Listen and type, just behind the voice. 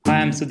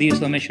I'm Sudhir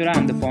Someshwara.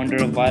 I'm the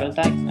founder of Viral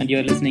Tag, and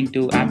you're listening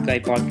to App Guy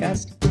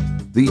Podcast.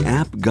 The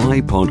App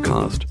Guy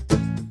Podcast.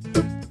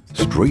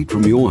 Straight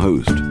from your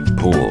host,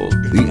 Paul,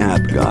 the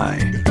App Guy.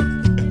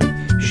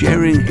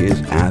 Sharing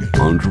his app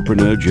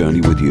entrepreneur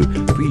journey with you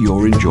for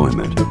your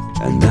enjoyment.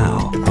 And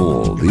now,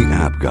 Paul, the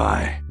App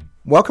Guy.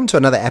 Welcome to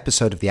another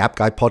episode of the App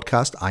Guy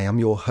Podcast. I am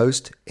your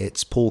host.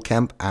 It's Paul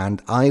Kemp,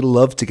 and I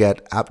love to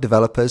get app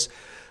developers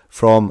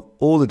from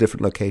all the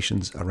different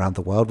locations around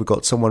the world. We've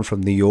got someone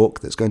from New York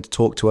that's going to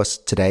talk to us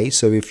today.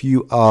 So if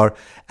you are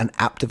an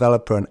app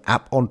developer, an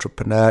app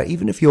entrepreneur,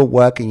 even if you're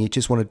working, you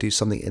just want to do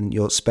something in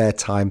your spare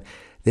time,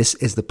 this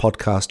is the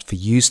podcast for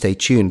you. Stay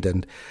tuned.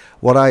 And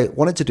what I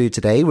wanted to do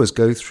today was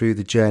go through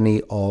the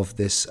journey of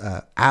this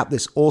app,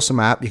 this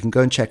awesome app. You can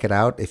go and check it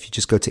out if you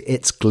just go to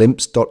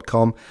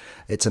itsglimpse.com.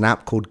 It's an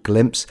app called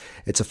Glimpse.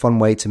 It's a fun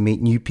way to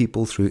meet new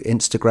people through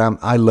Instagram.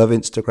 I love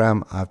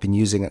Instagram. I've been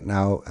using it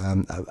now,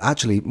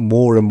 actually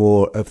more and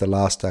more over the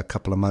last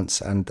couple of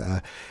months. And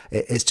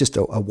it's just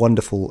a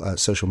wonderful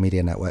social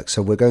media network.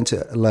 So we're going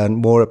to learn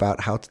more about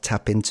how to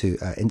tap into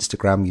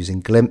Instagram using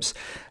Glimpse.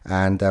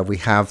 And we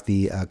have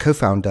the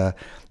co-founder,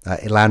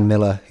 Elan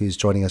Miller, who's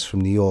joining us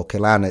from New York.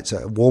 Elan, it's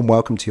a warm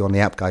welcome to you on the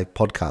App Guy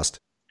podcast.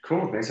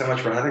 Cool. Thanks so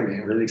much for having me.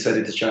 I'm really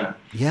excited to chat.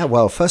 Yeah,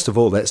 well, first of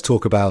all, let's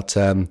talk about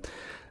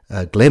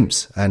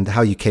Glimpse and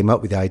how you came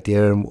up with the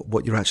idea and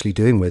what you're actually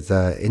doing with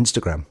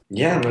Instagram.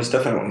 Yeah, most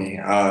definitely.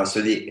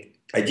 So the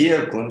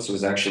idea of Glimpse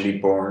was actually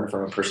born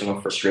from a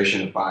personal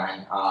frustration of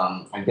mine.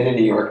 I've been in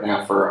New York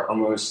now for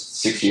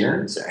almost 6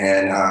 years.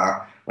 And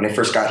when I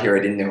first got here,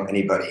 I didn't know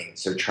anybody.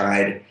 So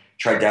tried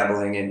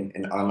dabbling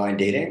in online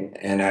dating.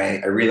 And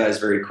I realized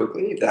very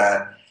quickly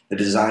that the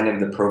design of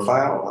the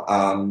profile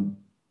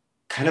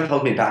kind of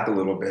held me back a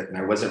little bit. And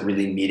I wasn't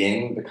really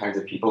meeting the kinds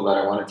of people that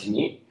I wanted to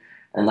meet.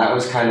 And that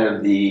was kind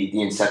of the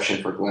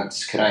inception for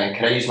Glimpse. Could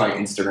I use my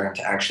Instagram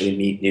to actually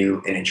meet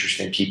new and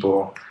interesting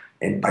people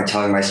and by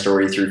telling my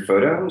story through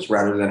photos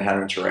rather than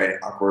having to write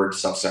awkward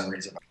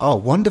self-summaries about it? Oh,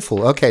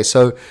 wonderful. Okay,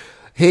 so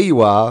here you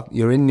are,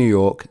 you're in New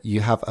York,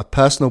 you have a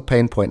personal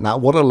pain point. Now,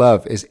 what I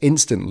love is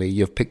instantly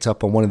you've picked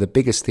up on one of the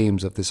biggest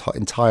themes of this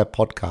entire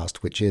podcast,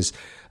 which is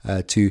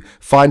to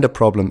find a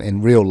problem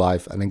in real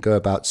life and then go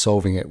about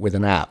solving it with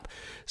an app.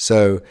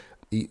 So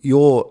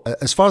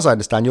as far as I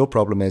understand, your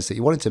problem is that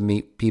you wanted to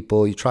meet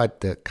people, you tried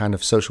the kind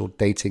of social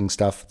dating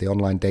stuff, the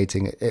online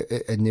dating,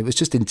 and it was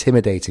just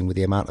intimidating with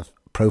the amount of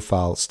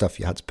profile stuff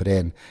you had to put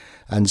in.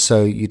 And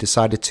so you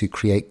decided to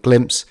create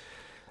Glimpse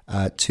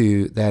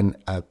to then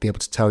be able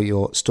to tell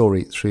your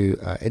story through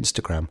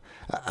Instagram.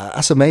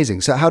 That's amazing.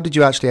 So how did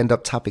you actually end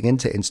up tapping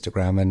into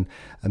Instagram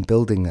and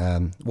building,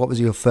 what was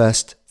your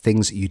first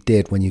things that you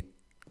did when you're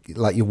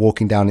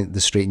walking down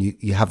the street and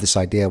you have this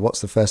idea?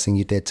 What's the first thing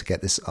you did to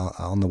get this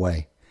on the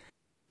way?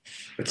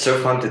 It's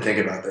so fun to think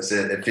about this.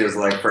 It feels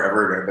like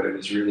forever ago, but it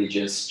was really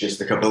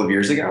just a couple of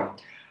years ago.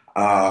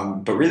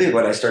 But really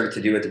what I started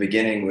to do at the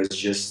beginning was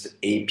just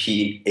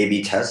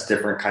A/B test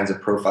different kinds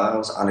of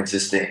profiles on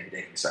existing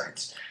dating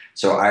sites.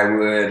 So I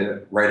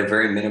would write a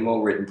very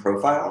minimal written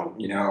profile,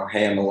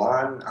 hey, I'm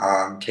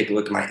Elan, take a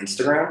look at my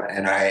Instagram,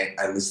 and I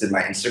listed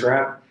my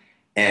Instagram.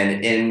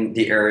 And in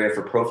the area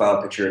for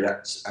profile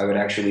picture, I would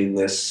actually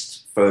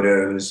list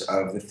photos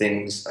of the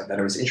things that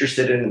I was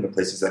interested in and the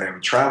places that I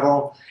would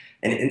travel.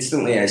 And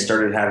instantly I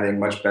started having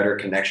much better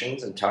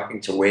connections and talking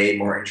to way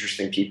more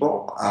interesting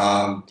people.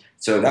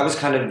 So that was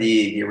kind of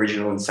the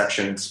original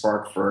inception and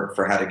spark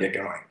for how to get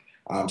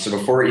going. So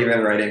before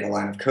even writing a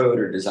line of code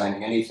or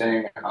designing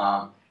anything,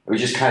 it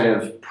was just kind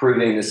of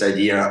proving this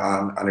idea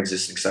on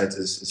existing sites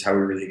is how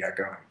we really got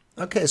going.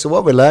 Okay, so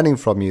what we're learning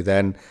from you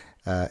then,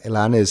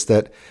 Elan, is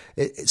that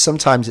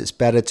sometimes it's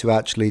better to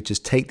actually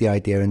just take the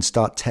idea and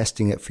start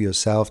testing it for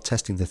yourself,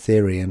 testing the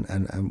theory.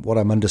 And what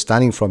I'm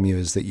understanding from you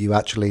is that you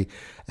actually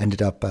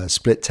ended up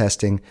split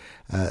testing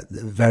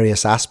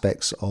various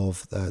aspects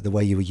of the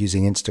way you were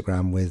using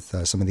Instagram with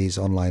some of these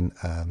online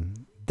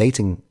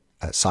dating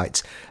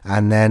sites,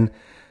 and then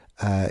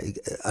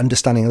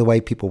understanding the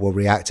way people were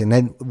reacting.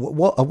 Then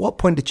at what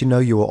point did you know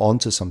you were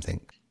onto something?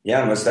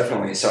 Yeah, most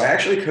definitely. So I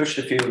actually coached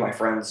a few of my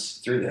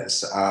friends through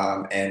this,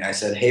 and I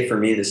said, "Hey, for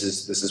me, this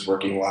is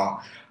working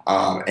well."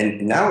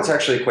 And now it's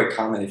actually quite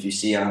common if you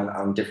see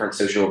on different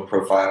social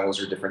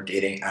profiles or different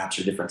dating apps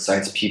or different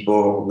sites,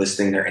 people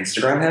listing their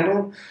Instagram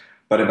handle.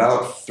 But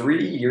about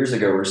 3 years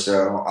ago or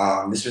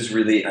so, this was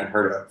really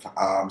unheard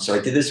of. So I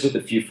did this with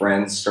a few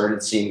friends,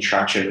 started seeing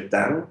traction with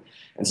them,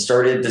 and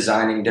started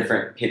designing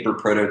different paper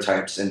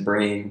prototypes and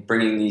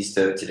bringing these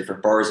to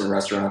different bars and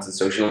restaurants and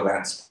social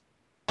events.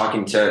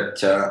 Talking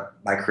to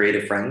my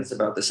creative friends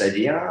about this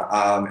idea,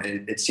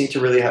 and it seemed to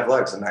really have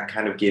legs, and that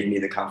kind of gave me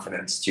the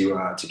confidence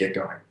to get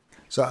going.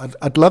 So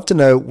I'd love to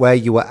know where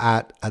you were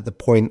at the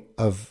point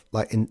of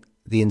in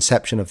the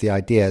inception of the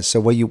idea. So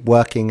were you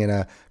working in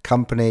a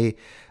company,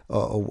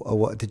 or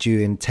what did you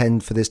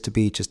intend for this to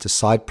be just a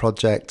side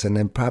project? And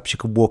then perhaps you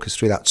could walk us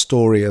through that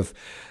story of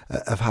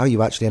how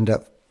you actually end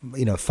up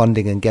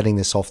funding and getting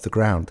this off the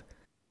ground.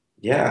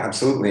 Yeah,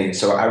 absolutely.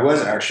 So I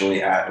was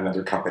actually at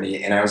another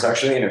company and I was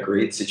actually in a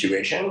great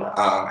situation.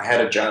 I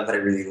had a job that I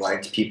really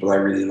liked, people I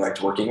really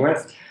liked working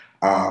with,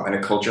 and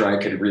a culture I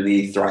could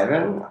really thrive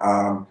in.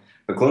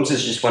 But Glimpse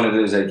is just one of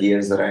those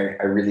ideas that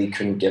I really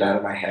couldn't get out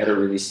of my head or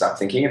really stop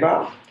thinking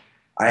about.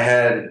 I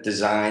had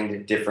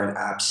designed different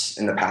apps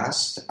in the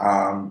past,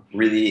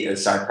 really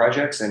as side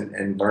projects,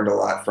 and learned a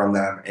lot from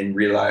them and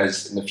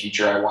realized in the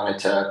future I wanted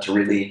to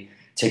really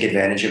take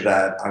advantage of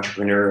that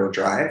entrepreneurial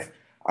drive.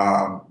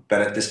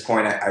 But at this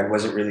point, I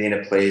wasn't really in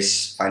a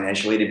place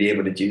financially to be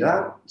able to do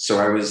that. So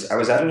I was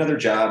at another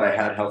job. I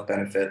had health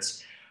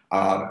benefits,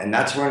 and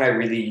that's when I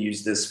really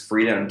used this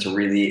freedom to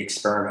really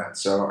experiment.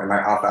 So in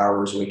my off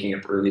hours, waking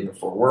up early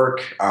before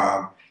work,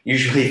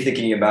 usually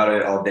thinking about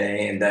it all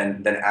day, and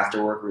then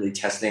after work, really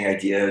testing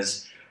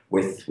ideas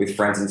with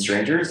friends and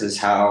strangers is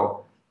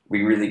how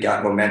we really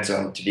got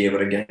momentum to be able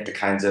to get the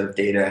kinds of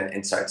data and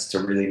insights to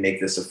really make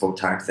this a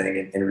full-time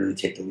thing and really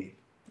take the lead.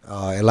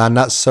 Oh, Elan,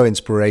 that's so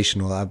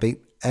inspirational. I think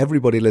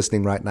everybody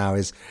listening right now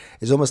is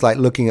almost like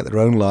looking at their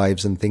own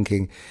lives and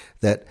thinking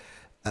that,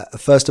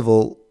 first of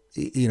all,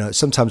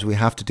 sometimes we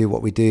have to do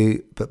what we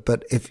do,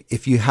 but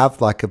if you have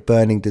like a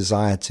burning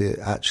desire to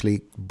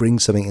actually bring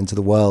something into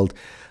the world,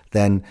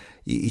 then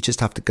you just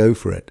have to go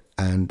for it.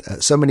 And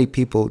so many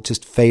people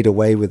just fade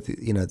away with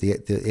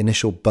the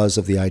initial buzz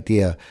of the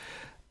idea.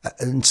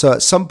 And so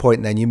at some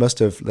point, then you must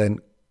have then,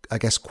 I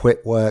guess,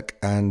 quit work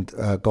and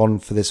gone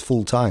for this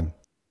full time.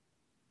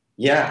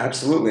 Yeah,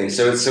 absolutely.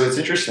 So it's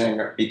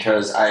interesting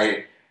because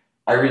I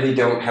really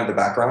don't have the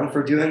background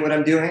for doing what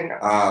I'm doing.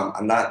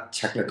 I'm not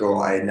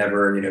technical. I had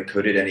never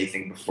coded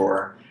anything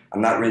before.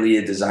 I'm not really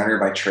a designer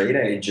by trade.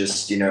 I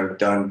just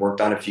done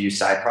worked on a few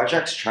side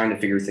projects trying to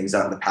figure things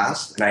out in the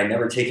past, and I had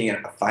never taken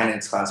a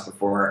finance class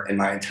before in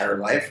my entire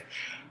life.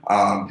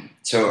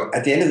 So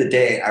at the end of the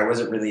day, I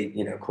wasn't really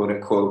quote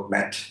unquote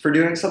meant for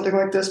doing something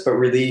like this, but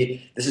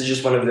really this is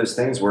just one of those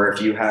things where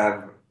if you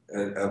have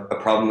a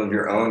problem of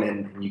your own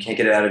and you can't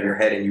get it out of your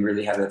head and you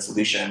really have that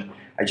solution,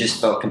 I just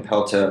felt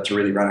compelled to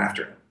really run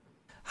after it.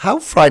 How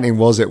frightening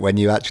was it when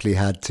you actually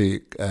had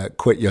to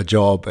quit your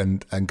job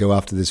and go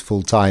after this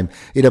full time?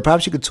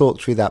 Perhaps you could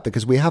talk through that,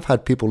 because we have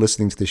had people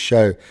listening to the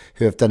show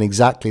who have done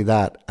exactly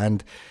that.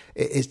 And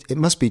it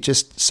must be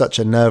just such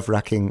a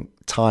nerve-wracking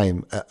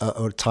time,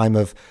 or a time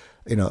of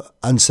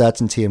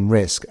uncertainty and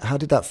risk. How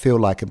did that feel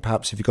like? And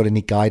perhaps if you've got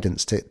any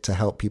guidance to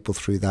help people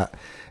through that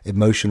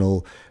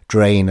emotional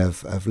drain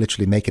of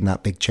literally making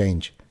that big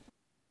change.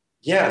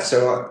 Yeah,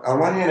 so on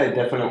one hand, I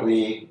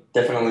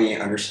definitely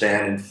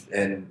understand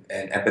and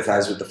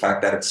empathize with the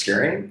fact that it's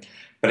scary,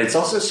 but it's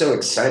also so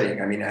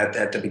exciting. I mean,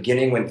 at the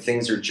beginning when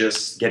things are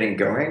just getting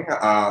going,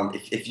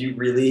 if you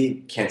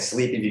really can't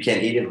sleep, if you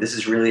can't eat, if this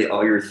is really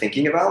all you're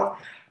thinking about,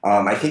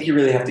 I think you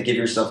really have to give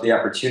yourself the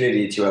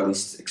opportunity to at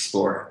least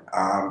explore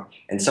it.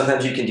 And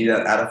sometimes you can do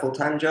that at a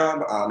full-time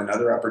job. And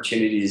other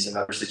opportunities and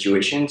other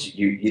situations,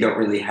 you don't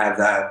really have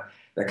that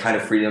kind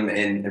of freedom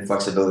and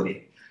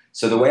flexibility.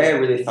 So the way I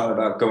really thought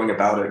about going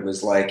about it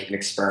was like an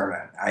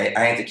experiment. I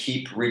had to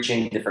keep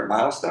reaching different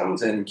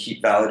milestones and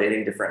keep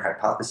validating different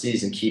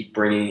hypotheses and keep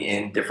bringing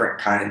in different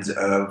kinds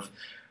of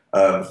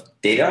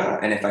data.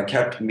 And if I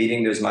kept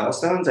meeting those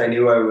milestones, I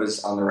knew I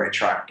was on the right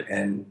track.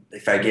 And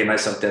if I gave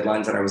myself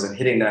deadlines and I wasn't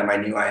hitting them, I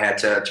knew I had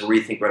to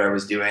rethink what I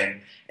was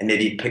doing and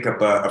maybe pick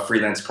up a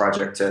freelance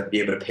project to be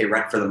able to pay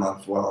rent for the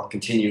month while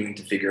continuing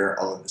to figure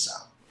all of this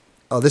out.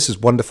 Oh, this is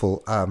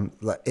wonderful.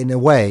 In a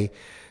way,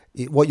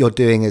 what you're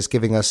doing is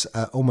giving us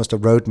almost a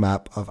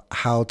roadmap of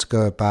how to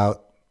go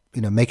about,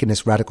 making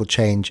this radical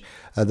change.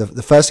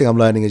 The first thing I'm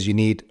learning is you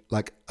need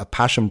like a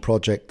passion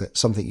project, that's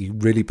something you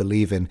really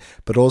believe in,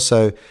 but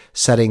also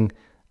setting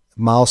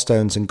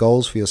milestones and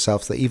goals for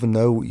yourself so that even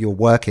though you're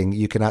working,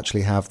 you can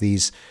actually have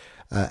these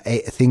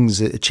things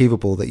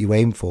achievable that you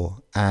aim for.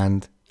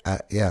 And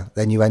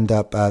then you end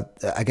up,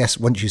 I guess,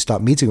 once you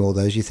start meeting all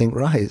those, you think,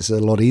 right, it's a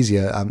lot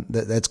easier.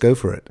 Let's go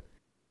for it.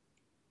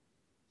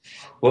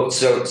 Well,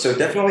 so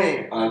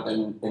definitely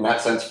in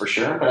that sense for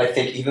sure. But I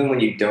think even when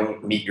you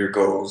don't meet your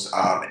goals,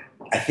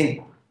 I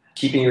think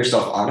keeping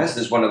yourself honest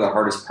is one of the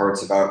hardest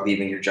parts about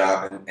leaving your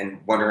job and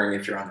wondering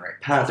if you're on the right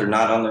path or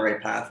not on the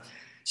right path.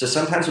 So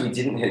sometimes we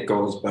didn't hit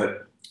goals,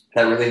 but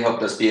that really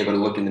helped us be able to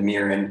look in the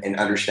mirror and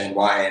understand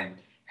why and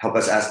help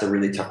us ask the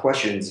really tough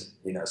questions,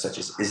 such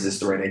as, is this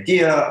the right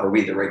idea? Are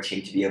we the right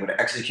team to be able to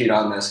execute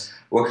on this?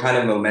 What kind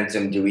of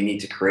momentum do we need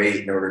to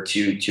create in order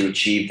to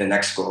achieve the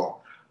next goal?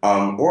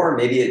 Or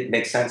maybe it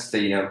makes sense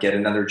to get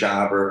another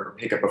job or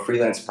pick up a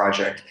freelance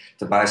project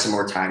to buy some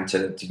more time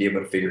to be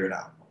able to figure it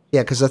out.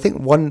 Yeah, because I think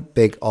one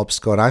big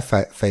obstacle, and I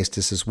faced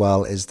this as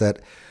well, is that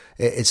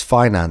it's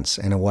finance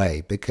in a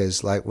way.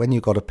 Because like when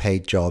you've got a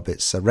paid job,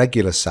 it's a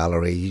regular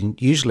salary.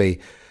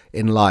 Usually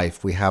in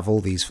life, we have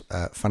all these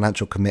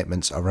financial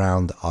commitments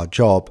around our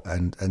job.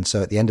 And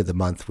so at the end of the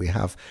month, we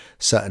have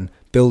certain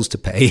bills to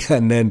pay.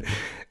 And then,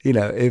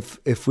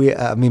 if we,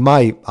 I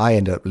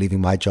ended up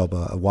leaving my job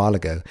a while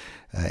ago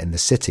in the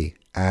city.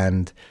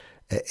 And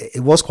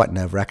it was quite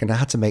nerve-wracking. I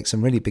had to make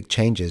some really big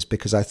changes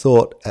because I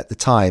thought at the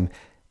time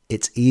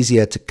it's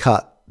easier to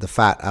cut the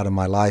fat out of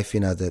my life,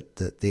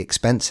 the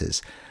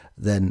expenses,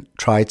 than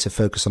try to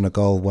focus on a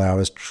goal where I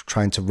was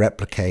trying to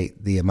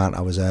replicate the amount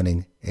I was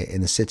earning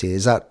in the city.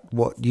 Is that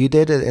what you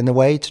did in a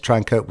way to try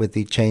and cope with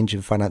the change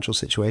in financial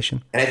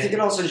situation? And I think it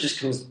also just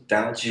comes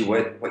down to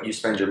what you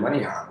spend your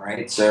money on,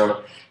 right?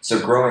 So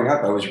growing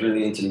up, I was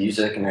really into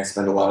music, and I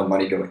spent a lot of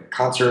money going to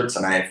concerts,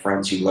 and I had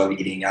friends who love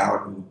eating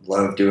out and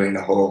love doing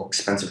the whole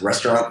expensive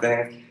restaurant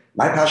thing.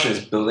 My passion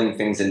is building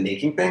things and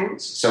making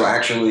things. So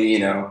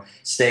actually,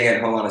 staying at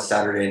home on a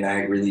Saturday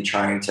night, really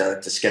trying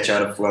to sketch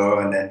out a flow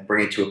and then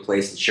bring it to a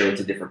place and show it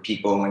to different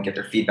people and get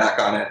their feedback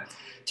on it.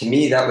 To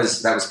me, that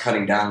was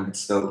cutting down, but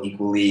still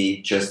equally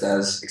just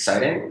as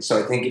exciting.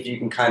 So I think if you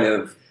can kind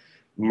of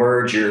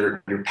merge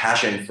your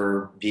passion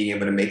for being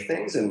able to make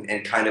things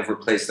and kind of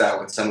replace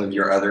that with some of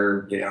your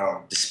other,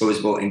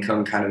 disposable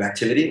income kind of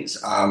activities,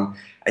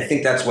 I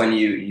think that's when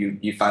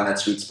you find that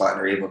sweet spot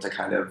and are able to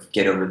kind of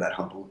get over that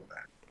hump a little bit.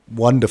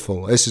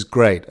 Wonderful. This is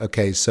great.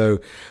 Okay, so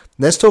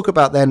let's talk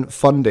about then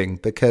funding,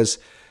 because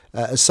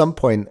at some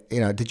point,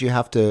 did you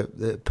have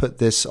to put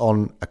this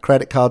on a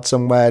credit card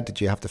somewhere?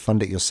 Did you have to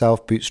fund it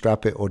yourself,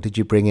 bootstrap it, or did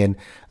you bring in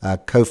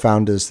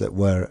co-founders that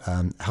were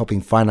helping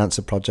finance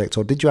a project,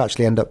 or did you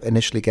actually end up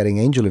initially getting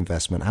angel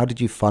investment? How did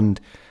you fund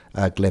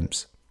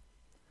Glimpse?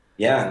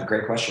 Yeah,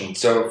 great question.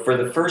 So for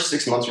the first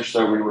 6 months or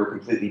so, we were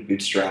completely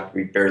bootstrapped.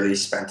 We barely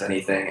spent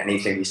anything.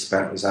 Anything we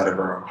spent was out of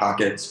our own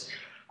pockets.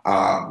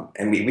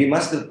 And we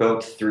must have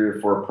built 3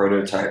 or 4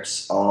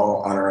 prototypes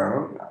all on our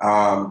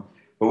own.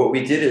 But what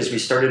we did is we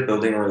started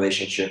building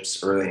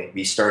relationships early.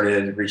 We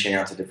started reaching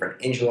out to different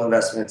angel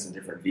investments and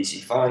different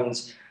VC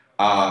funds.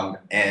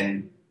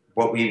 And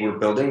what we were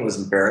building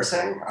was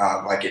embarrassing.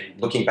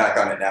 Looking back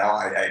on it now,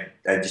 I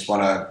just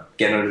want to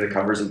get under the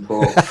covers and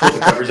pull the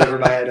covers over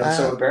my head. I'm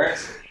so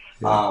embarrassed.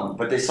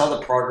 But they saw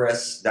the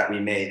progress that we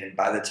made. And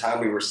by the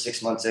time we were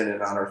 6 months in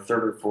and on our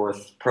 3rd or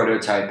 4th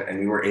prototype, and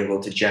we were able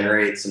to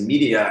generate some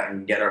media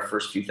and get our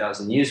first few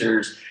thousand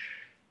users,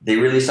 they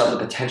really saw the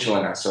potential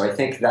in us. So I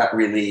think that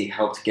really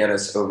helped get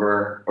us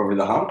over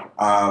the hump.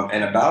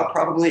 And about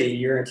probably a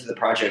year into the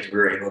project, we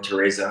were able to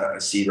raise a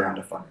seed round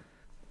of funding.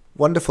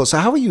 Wonderful. So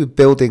how are you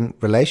building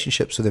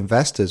relationships with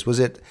investors? Was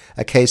it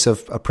a case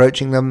of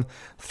approaching them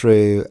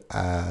through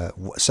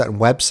certain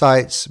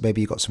websites? Maybe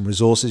you got some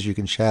resources you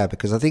can share,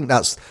 because I think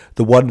that's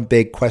the one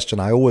big question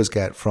I always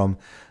get from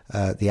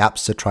the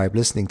Appster tribe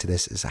listening to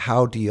this is,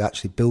 how do you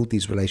actually build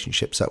these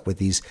relationships up with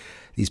these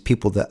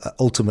people that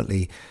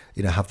ultimately,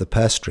 have the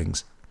purse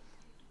strings?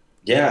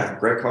 Yeah,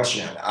 great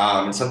question.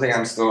 And something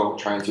I'm still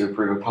trying to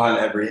improve upon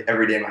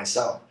every day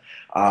myself.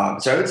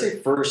 So I would say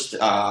first,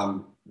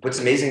 what's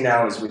amazing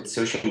now is with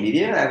social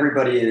media,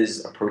 everybody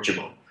is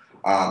approachable.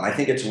 I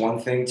think it's one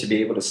thing to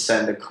be able to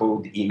send a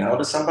cold email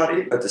to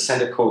somebody, but to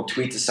send a cold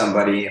tweet to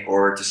somebody,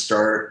 or to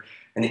start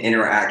an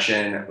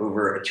interaction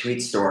over a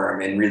tweet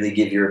storm and really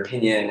give your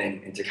opinion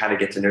and to kind of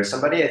get to know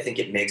somebody, I think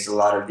it makes a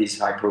lot of these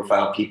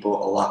high-profile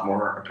people a lot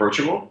more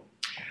approachable.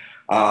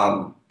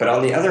 But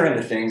on the other end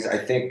of things, I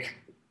think,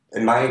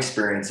 in my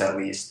experience at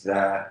least,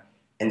 that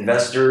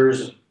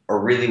investors are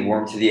really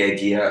warm to the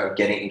idea of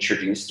getting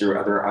introduced through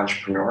other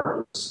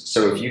entrepreneurs.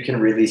 So if you can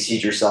really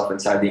seed yourself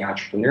inside the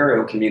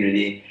entrepreneurial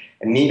community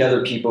and meet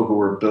other people who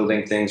are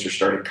building things or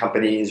starting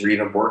companies or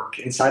even work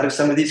inside of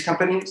some of these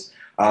companies,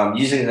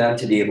 using them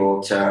to be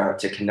able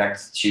to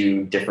connect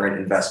to different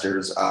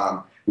investors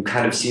who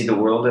kind of see the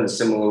world in a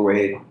similar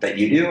way that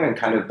you do and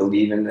kind of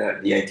believe in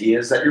the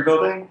ideas that you're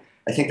building,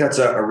 I think that's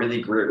a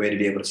really great way to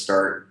be able to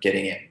start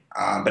getting in.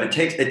 But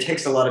it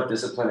takes a lot of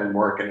discipline and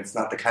work, and it's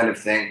not the kind of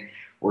thing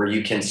where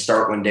you can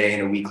start one day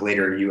and a week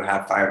later you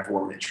have 5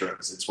 warm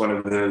intros. It's one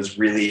of those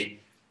really,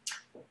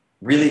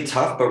 really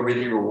tough but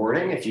really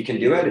rewarding. If you can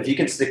do it, if you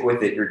can stick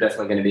with it, you're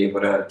definitely going to be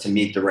able to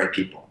meet the right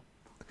people.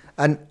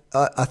 And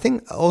I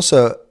think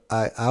also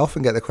I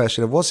often get the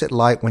question of, what's it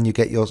like when you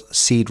get your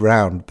seed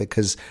round?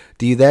 Because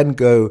do you then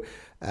go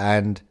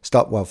and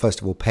start, well, first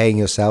of all, paying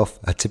yourself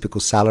a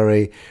typical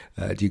salary?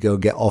 Do you go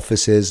and get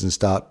offices and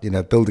start,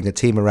 building a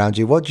team around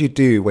you? What do you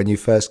do when you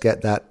first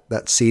get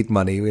that seed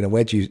money?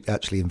 Where do you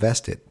actually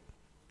invest it?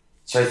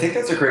 So I think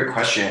that's a great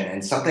question,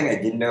 and something I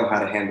didn't know how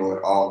to handle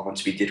at all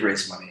once we did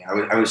raise money.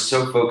 I was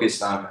so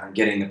focused on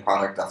getting the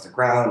product off the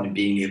ground and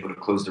being able to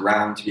close the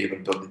round, to be able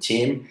to build the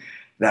team,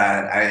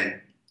 that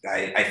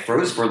I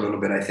froze for a little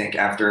bit, I think,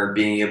 after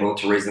being able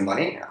to raise the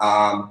money.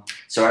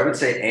 So I would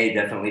say,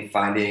 definitely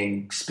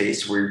finding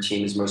space where your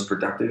team is most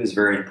productive is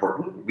very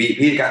important. We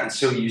had gotten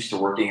so used to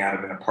working out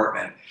of an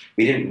apartment,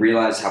 we didn't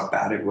realize how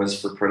bad it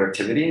was for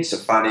productivity. So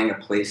finding a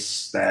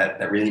place that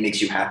really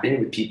makes you happy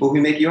with people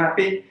who make you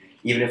happy,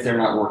 even if they're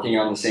not working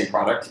on the same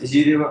product as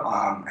you do,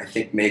 I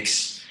think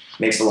makes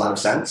a lot of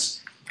sense.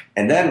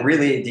 And then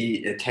really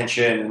the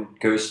attention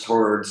goes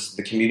towards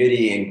the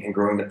community and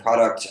growing the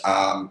product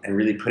and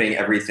really putting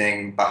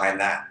everything behind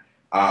that.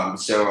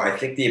 So I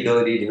think the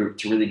ability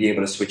to really be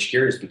able to switch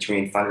gears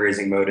between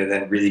fundraising mode and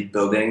then really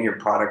building your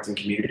product and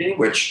community,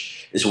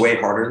 which is way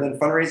harder than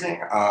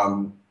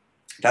fundraising,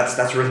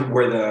 that's really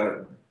where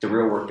the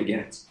real work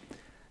begins.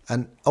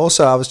 And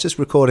also, I was just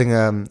recording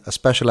a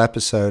special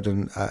episode,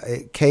 and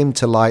it came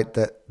to light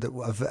that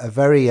a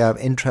very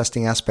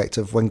interesting aspect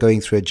of when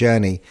going through a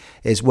journey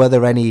is, were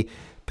there any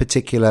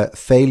particular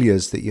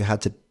failures that you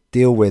had to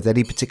deal with,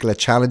 any particular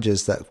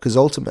challenges that, because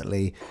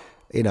ultimately,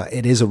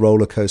 it is a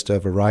roller coaster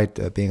of a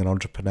ride, being an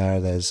entrepreneur.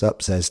 There's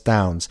ups, there's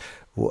downs.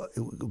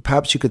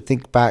 Perhaps you could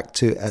think back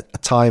to a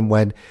time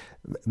when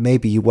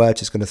maybe you were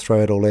just going to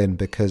throw it all in,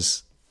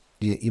 because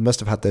you must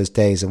have had those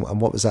days.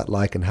 And what was that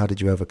like, and how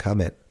did you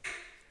overcome it?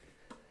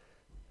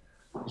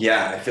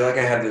 Yeah, I feel like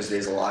I have those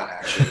days a lot,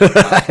 actually.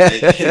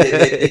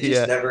 They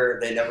just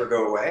never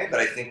go away. But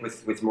I think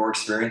with more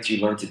experience,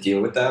 you learn to deal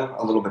with them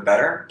a little bit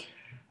better.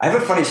 I have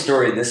a funny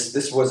story. I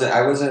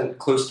wasn't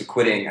close to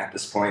quitting at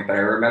this point, but I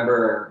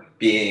remember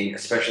being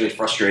especially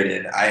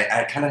frustrated.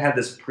 I kind of had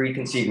this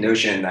preconceived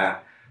notion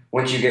that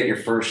once you get your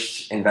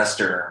first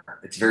investor,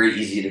 it's very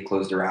easy to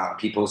close the round.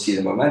 People see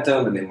the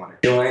momentum and they want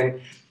to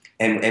join.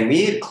 And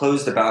we had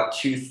closed about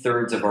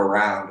 2/3 of our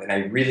round, and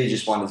I really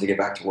just wanted to get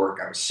back to work.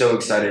 I was so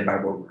excited by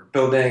what we were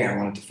building. I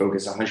wanted to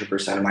focus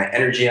 100% of my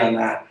energy on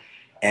that.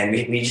 And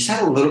we just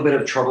had a little bit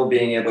of trouble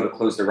being able to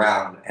close the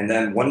round. And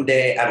then one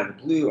day, out of the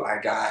blue, I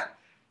got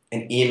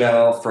an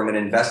email from an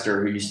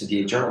investor who used to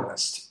be a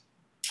journalist.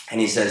 And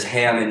he says,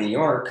 "Hey, I'm in New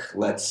York.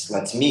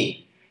 Let's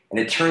meet." And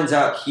it turns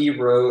out he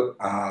wrote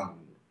an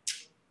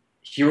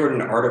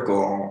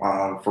article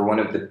for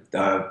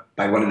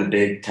by one of the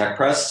big tech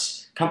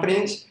press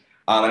companies.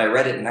 And I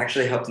read it, and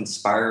actually helped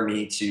inspire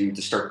me to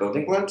start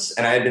building Glimpse.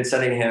 And I had been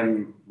sending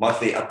him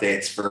monthly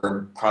updates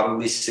for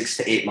probably 6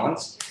 to 8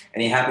 months.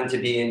 And he happened to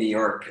be in New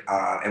York,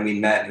 and we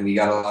met, and we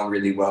got along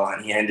really well.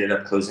 And he ended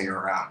up closing a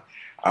round.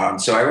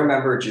 So I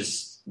remember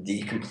just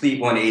the complete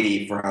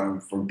 180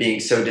 from being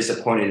so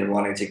disappointed and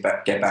wanting to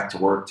get back to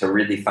work to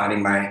really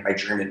finding my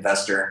dream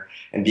investor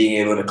and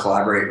being able to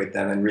collaborate with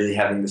them and really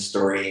having the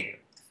story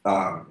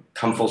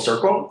come full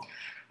circle.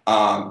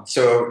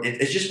 So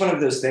it's just one of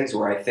those things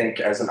where I think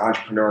as an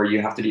entrepreneur,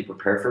 you have to be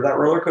prepared for that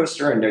roller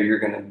coaster and know you're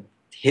going to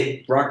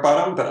hit rock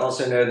bottom, but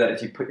also know that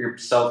if you put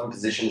yourself in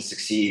position to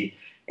succeed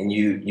and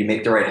you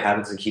make the right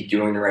habits and keep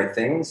doing the right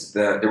things,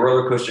 the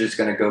roller coaster is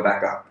going to go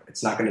back up.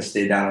 It's not going to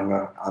stay down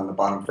on the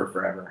bottom for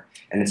forever.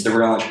 And it's the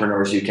real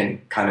entrepreneurs who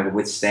can kind of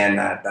withstand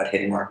that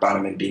hitting rock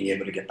bottom and being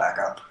able to get back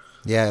up.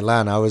 Yeah,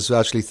 Elan, I was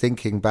actually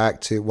thinking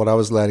back to what I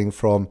was learning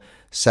from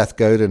Seth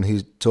Godin,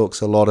 who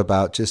talks a lot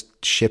about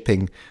just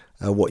shipping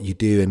what you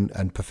do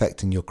and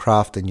perfecting your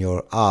craft and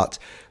your art,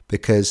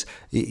 because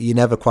you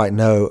never quite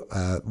know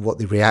what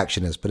the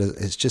reaction is, but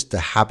it's just a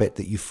habit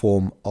that you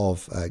form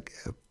of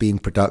being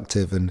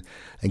productive and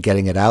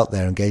getting it out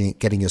there and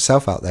getting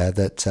yourself out there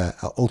that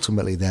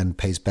ultimately then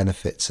pays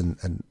benefits,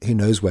 and who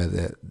knows where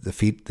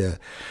the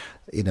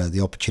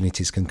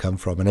opportunities can come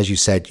from. And as you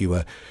said, you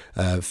were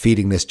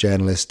feeding this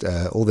journalist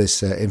all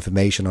this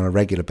information on a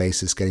regular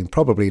basis, getting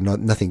probably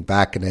nothing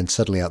back, and then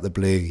suddenly out the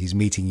blue, he's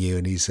meeting you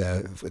and he's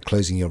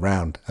closing your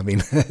round. I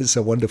mean, it's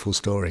a wonderful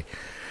story.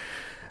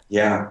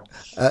 Yeah.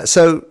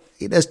 So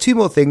there's two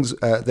more things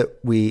that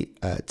we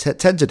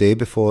tend to do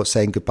before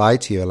saying goodbye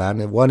to you, Elan.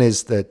 And one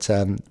is that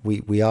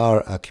we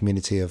are a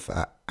community of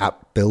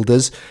app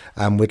builders,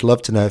 and we'd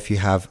love to know if you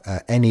have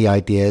any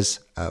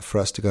ideas for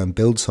us to go and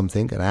build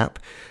something, an app.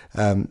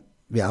 I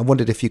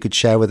wondered if you could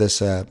share with us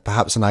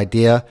perhaps an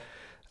idea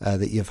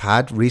that you've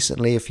had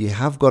recently. If you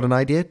have got an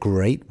idea,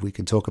 great, we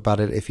can talk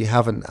about it. If you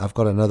haven't, I've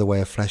got another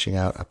way of fleshing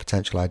out a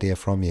potential idea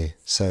from you.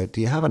 So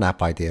do you have an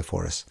app idea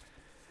for us?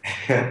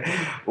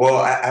 Well,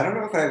 I don't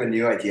know if I have a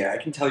new idea. I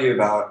can tell you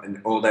about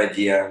an old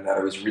idea that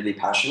I was really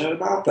passionate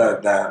about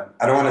that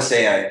I don't want to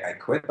say I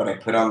quit, but I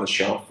put on the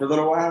shelf for a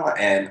little while,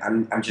 and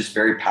I'm just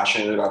very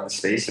passionate about the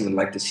space and would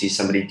like to see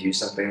somebody do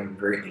something I'm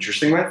very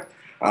interesting with.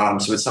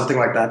 So it's something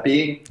like that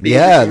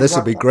yeah, this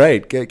would be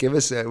great. Give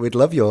us, we'd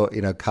love your,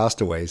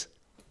 castaways.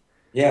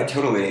 Yeah,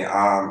 totally.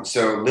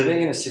 So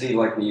living in a city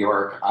like New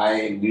York,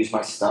 I lose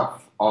my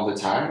stuff all the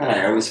time, and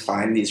I always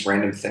find these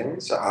random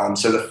things.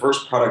 So the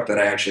first product that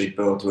I actually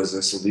built was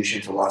a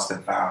solution to lost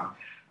and found.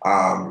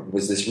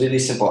 Was this really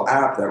simple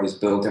app that was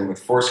built in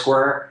with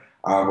Foursquare,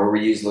 where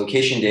we use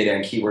location data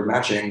and keyword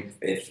matching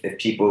if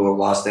people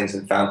lost things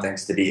and found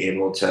things to be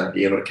able to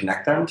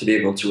connect them, to be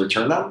able to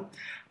return them.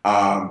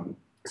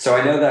 So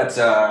I know that's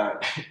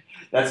a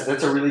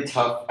really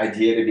tough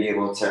idea to be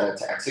able to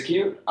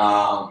execute.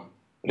 But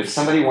if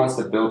somebody wants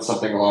to build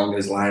something along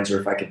those lines, or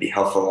if I could be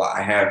helpful,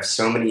 I have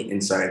so many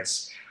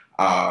insights,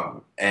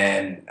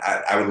 and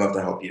I would love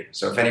to help you.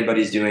 So if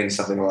anybody's doing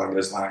something along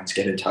those lines,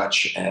 get in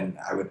touch, and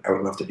I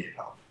would love to be of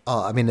help.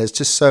 Oh, I mean, there's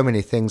just so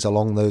many things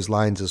along those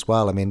lines as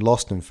well. I mean,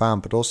 lost and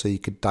found, but also you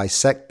could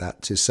dissect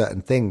that to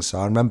certain things. So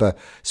I remember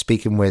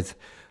speaking with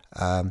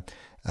a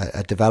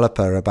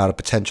developer about a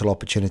potential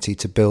opportunity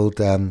to build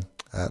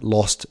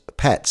lost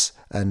pets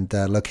and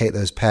locate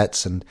those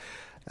pets, and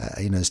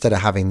instead of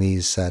having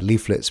these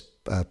leaflets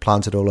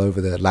planted all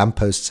over the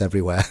lampposts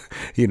everywhere,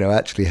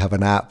 actually have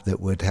an app that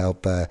would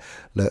help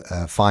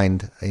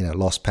find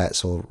lost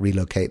pets or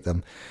relocate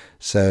them.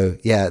 So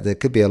yeah, there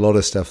could be a lot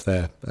of stuff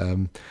there.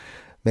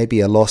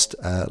 Maybe a lost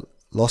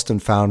lost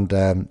and found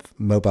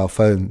mobile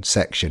phone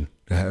section.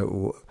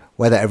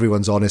 Whether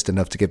everyone's honest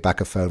enough to give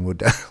back a phone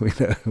would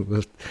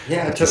we'll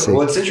Yeah, see.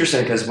 well, it's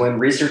interesting because when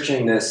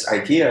researching this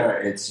idea,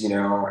 it's, in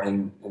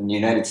the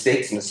United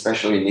States and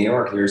especially New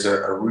York, there's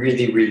a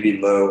really, really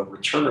low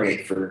return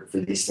rate for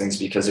these things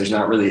because there's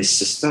not really a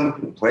system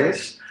in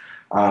place.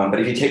 But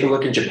if you take a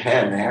look in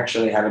Japan, they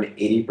actually have an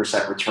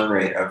 80% return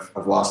rate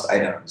of lost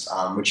items,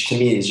 which to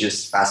me is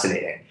just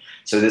fascinating.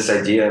 So this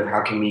idea of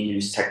how can we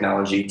use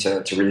technology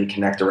to really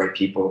connect the right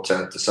people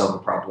to solve the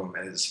problem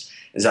is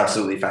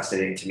absolutely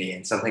fascinating to me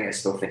and something I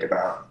still think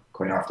about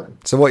quite often.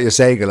 So what you're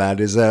saying, Elan,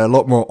 is a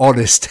lot more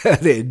honest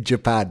in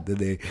Japan than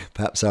they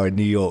perhaps are in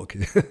New York.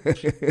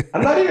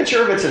 I'm not even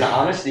sure if it's an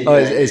honesty thing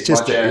it's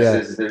just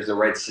as there's the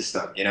right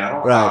system,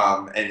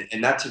 Right.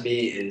 And that to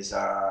me is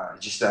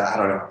just I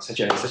don't know, such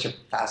a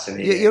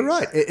fascinating. You're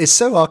right. It's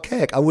so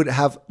archaic. I would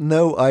have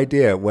no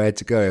idea where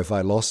to go if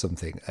I lost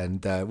something.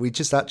 And we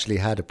just actually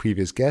had a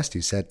previous guest who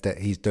said that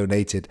he's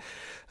donated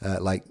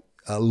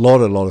a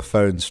lot of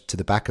phones to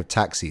the back of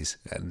taxis,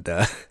 and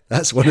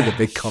that's one of the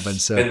big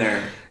comments. So, been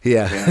there.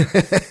 Yeah.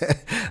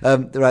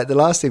 Right. The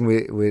last thing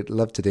we'd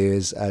love to do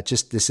is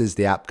this is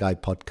the App Guy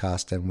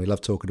podcast, and we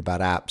love talking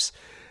about apps.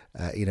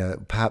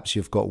 Perhaps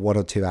you've got one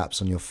or two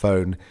apps on your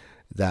phone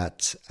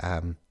that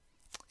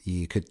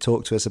you could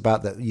talk to us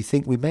about that you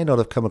think we may not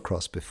have come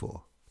across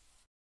before.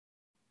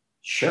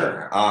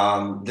 Sure.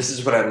 This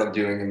is what I love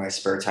doing in my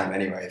spare time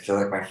anyway. I feel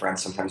like my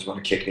friends sometimes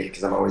want to kick me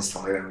because I'm always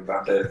telling them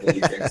about the new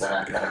things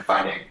that I'm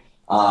finding.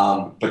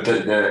 But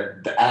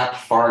the app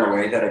far and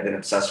away that I've been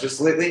obsessed with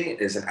lately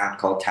is an app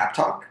called Tap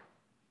Talk.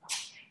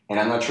 And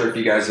I'm not sure if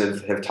you guys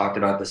have talked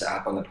about this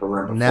app on the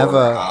program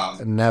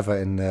before. Never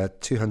in the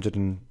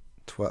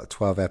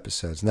 212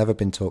 episodes. Never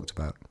been talked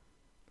about.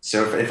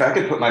 So if I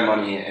could put my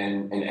money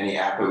in any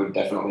app, it would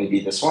definitely be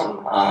this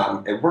one.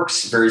 It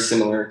works very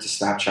similar to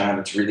Snapchat.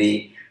 It's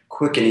really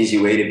quick and easy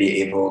way to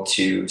be able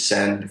to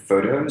send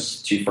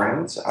photos to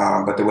friends.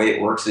 But the way it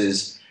works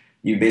is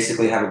you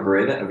basically have a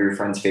grid of your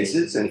friends'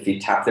 faces, and if you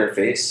tap their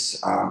face,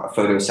 a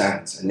photo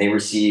sends, and they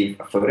receive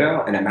a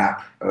photo and a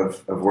map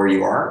of where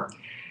you are.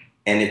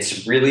 And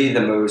it's really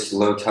the most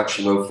low-touch,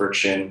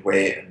 low-friction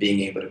way of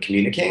being able to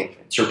communicate.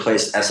 It's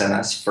replaced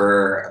SMS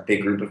for a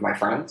big group of my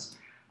friends.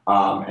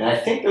 And I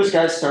think those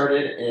guys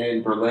started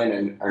in Berlin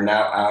and are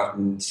now out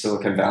in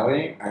Silicon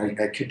Valley.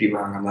 I could be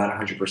wrong. I'm not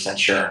 100%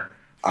 sure.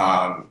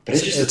 But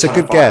it's a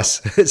good guess.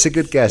 It's a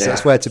good guess. Yeah.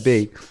 That's where to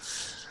be.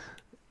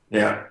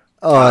 Yeah.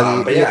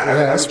 I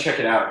would check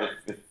it out.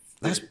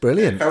 That's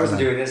brilliant. If I wasn't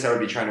doing this, I would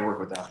be trying to work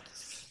with that.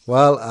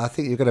 Well, I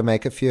think you're going to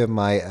make a few of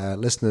my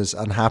listeners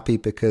unhappy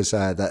because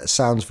that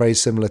sounds very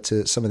similar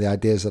to some of the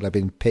ideas that I've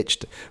been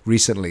pitched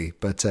recently.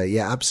 But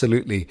yeah,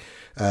 absolutely.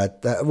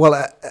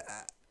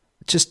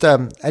 Just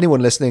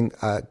anyone listening,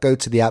 go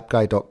to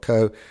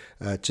theappguy.co,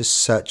 just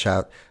search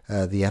out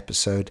the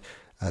episode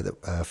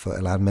for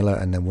Elan Miller,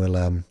 and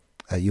then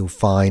you'll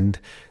find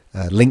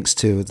links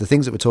to the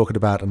things that we're talking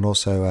about, and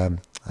also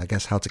I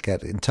guess how to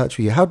get in touch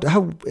with you. How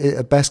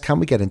best can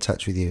we get in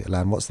touch with you,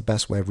 Elan? What's the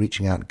best way of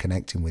reaching out and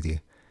connecting with you?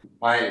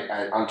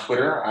 On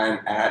Twitter,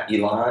 I'm at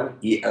Elan,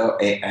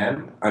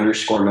 ELAN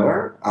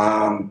 _Miller.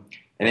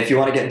 And if you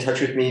want to get in touch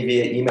with me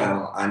via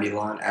email, I'm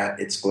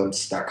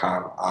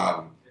Elan@itsglimpse.com.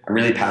 I'm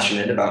really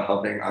passionate about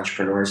helping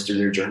entrepreneurs through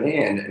their journey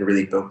and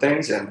really build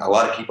things. And a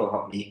lot of people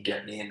help me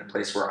get me in the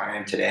place where I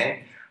am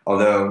today,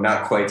 although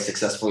not quite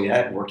successful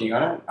yet, working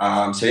on it.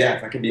 So yeah,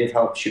 if I can be of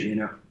help, shoot me a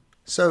note.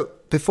 So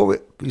before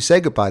we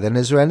say goodbye, then,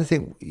 is there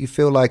anything you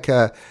feel like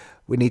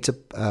we need to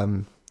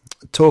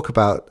talk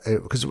about?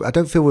 Because I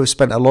don't feel we've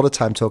spent a lot of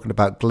time talking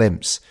about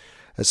Glimpse.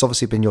 It's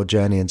obviously been your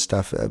journey and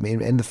stuff. I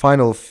mean, in the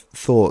final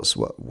thoughts,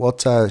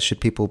 what should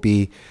people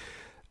be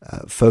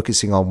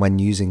focusing on when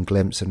using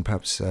Glimpse? And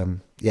perhaps,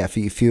 if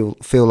you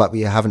feel like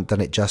we haven't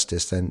done it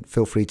justice, then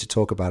feel free to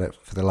talk about it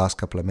for the last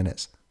couple of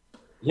minutes.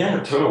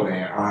 Yeah,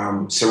 totally.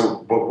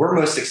 So what we're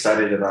most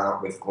excited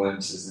about with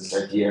Glimpse is this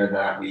idea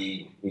that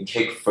we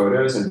take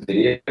photos and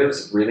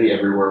videos really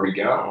everywhere we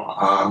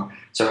go.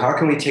 So how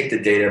can we take the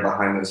data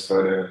behind those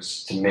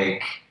photos to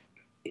make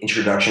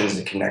introductions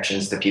and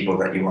connections to people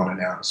that you want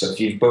to know? So if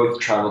you've both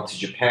traveled to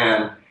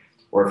Japan,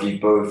 or if you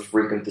both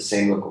frequent the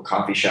same local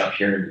coffee shop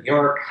here in New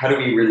York, how do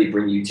we really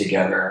bring you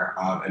together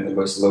in the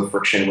most low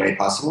friction way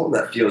possible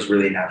that feels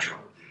really natural?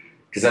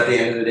 Because at the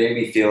end of the day,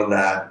 we feel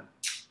that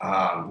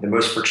the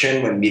most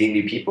friction when meeting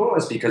new people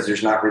is because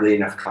there's not really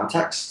enough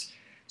context.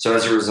 So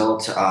as a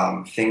result,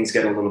 things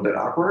get a little bit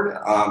awkward.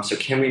 So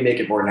can we make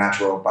it more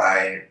natural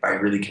by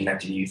really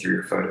connecting you through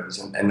your photos?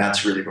 And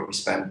that's really what we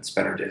spend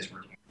our days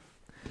working on.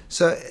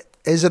 So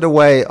is it a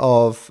way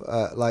of,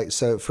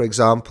 so for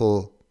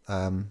example,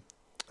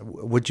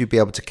 would you be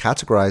able to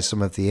categorize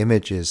some of the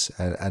images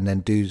and then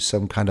do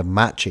some kind of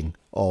matching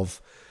of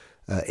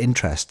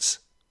interests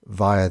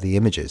via the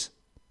images?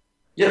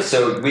 Yeah,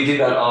 so we do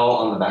that all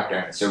on the back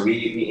end. So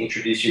we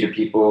introduce you to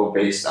people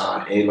based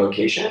on A,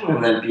 location,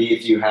 and then B,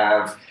 if you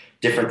have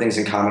different things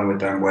in common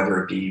with them,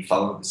 whether it be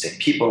following the same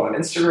people on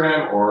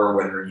Instagram or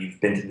whether you've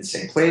been to the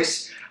same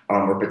place,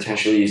 or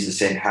potentially use the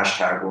same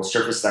hashtag, we'll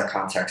surface that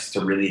context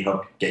to really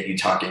help get you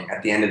talking.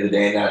 At the end of the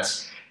day,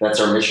 that's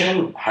our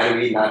mission. How do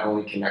we not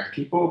only connect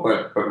people,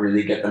 but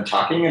really get them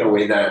talking in a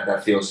way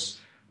that feels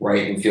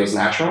right and feels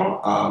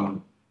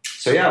natural?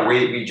 So yeah,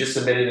 we just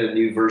submitted a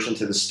new version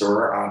to the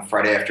store on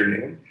Friday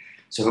afternoon.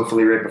 So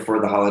hopefully right before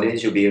the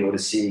holidays, you'll be able to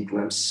see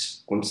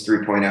Glimpse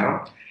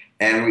 3.0.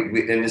 And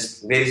we in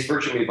this latest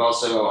version, we've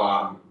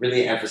also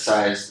really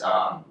emphasized,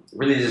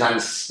 really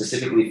designed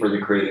specifically for the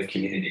creative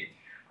community.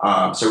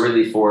 So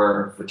really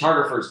for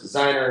photographers,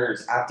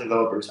 designers, app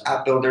developers,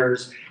 app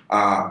builders.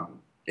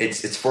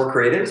 It's for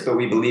creatives, but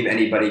we believe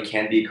anybody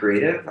can be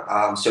creative.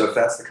 So if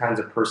that's the kinds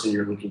of person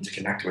you're looking to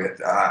connect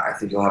with, I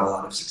think you'll have a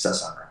lot of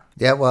success on it.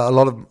 Yeah, well, a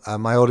lot of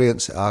my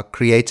audience are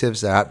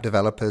creatives, they're app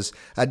developers.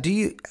 Do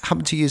you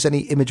happen to use any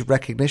image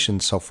recognition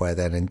software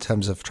then in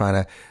terms of trying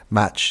to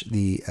match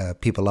the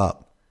people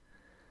up?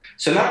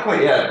 So not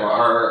quite yet.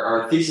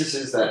 Our thesis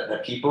is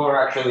that people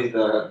are actually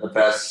the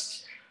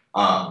best,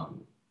 have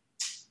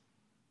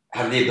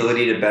the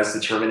ability to best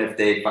determine if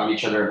they find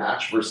each other a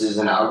match versus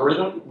an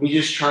algorithm. We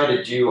just try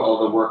to do all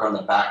the work on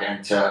the back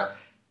end to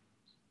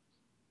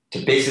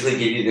basically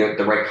give you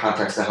the right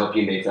context to help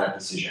you make that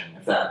decision,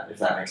 if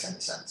that makes any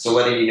sense. So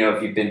letting you know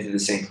if you've been to the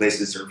same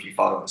places or if you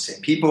follow the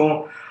same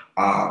people.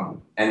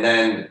 And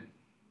then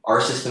our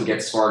system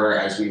gets smarter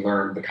as we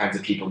learn the kinds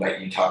of people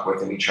that you talk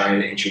with, and we try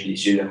to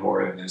introduce you to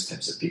more of those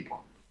types of people.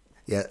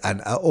 Yeah,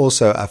 and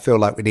also I feel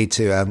like we need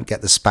to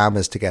get the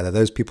spammers together.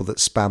 Those people that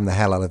spam the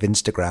hell out of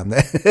Instagram,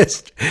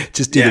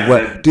 just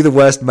do the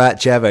worst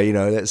match ever. You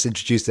know, let's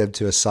introduce them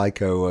to a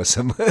psycho or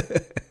some.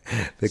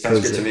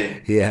 Sounds good to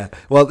me. Yeah.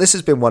 Well, this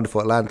has been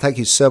wonderful, Elan. Thank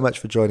you so much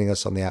for joining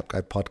us on the App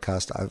Guy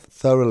podcast. I've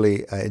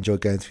thoroughly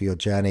enjoyed going through your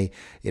journey.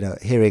 You know,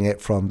 hearing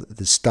it from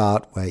the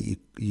start where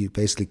you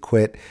basically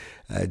quit.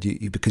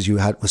 Because you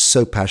were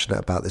so passionate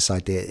about this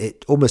idea.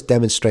 It almost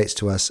demonstrates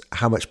to us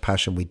how much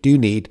passion we do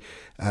need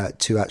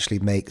to actually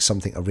make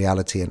something a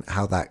reality and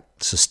how that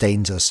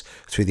sustains us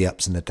through the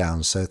ups and the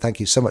downs. So thank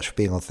you so much for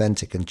being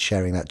authentic and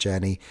sharing that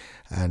journey.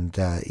 And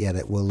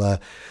that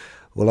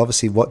we'll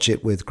obviously watch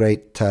it with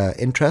great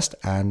interest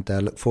and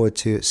look forward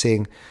to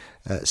seeing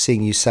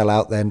you sell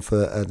out then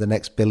for the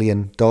next $1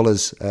 billion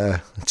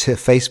to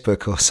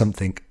Facebook or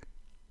something.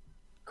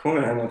 Cool,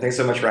 man. Well, thanks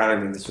so much for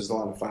having me. This was a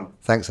lot of fun.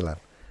 Thanks, Elan.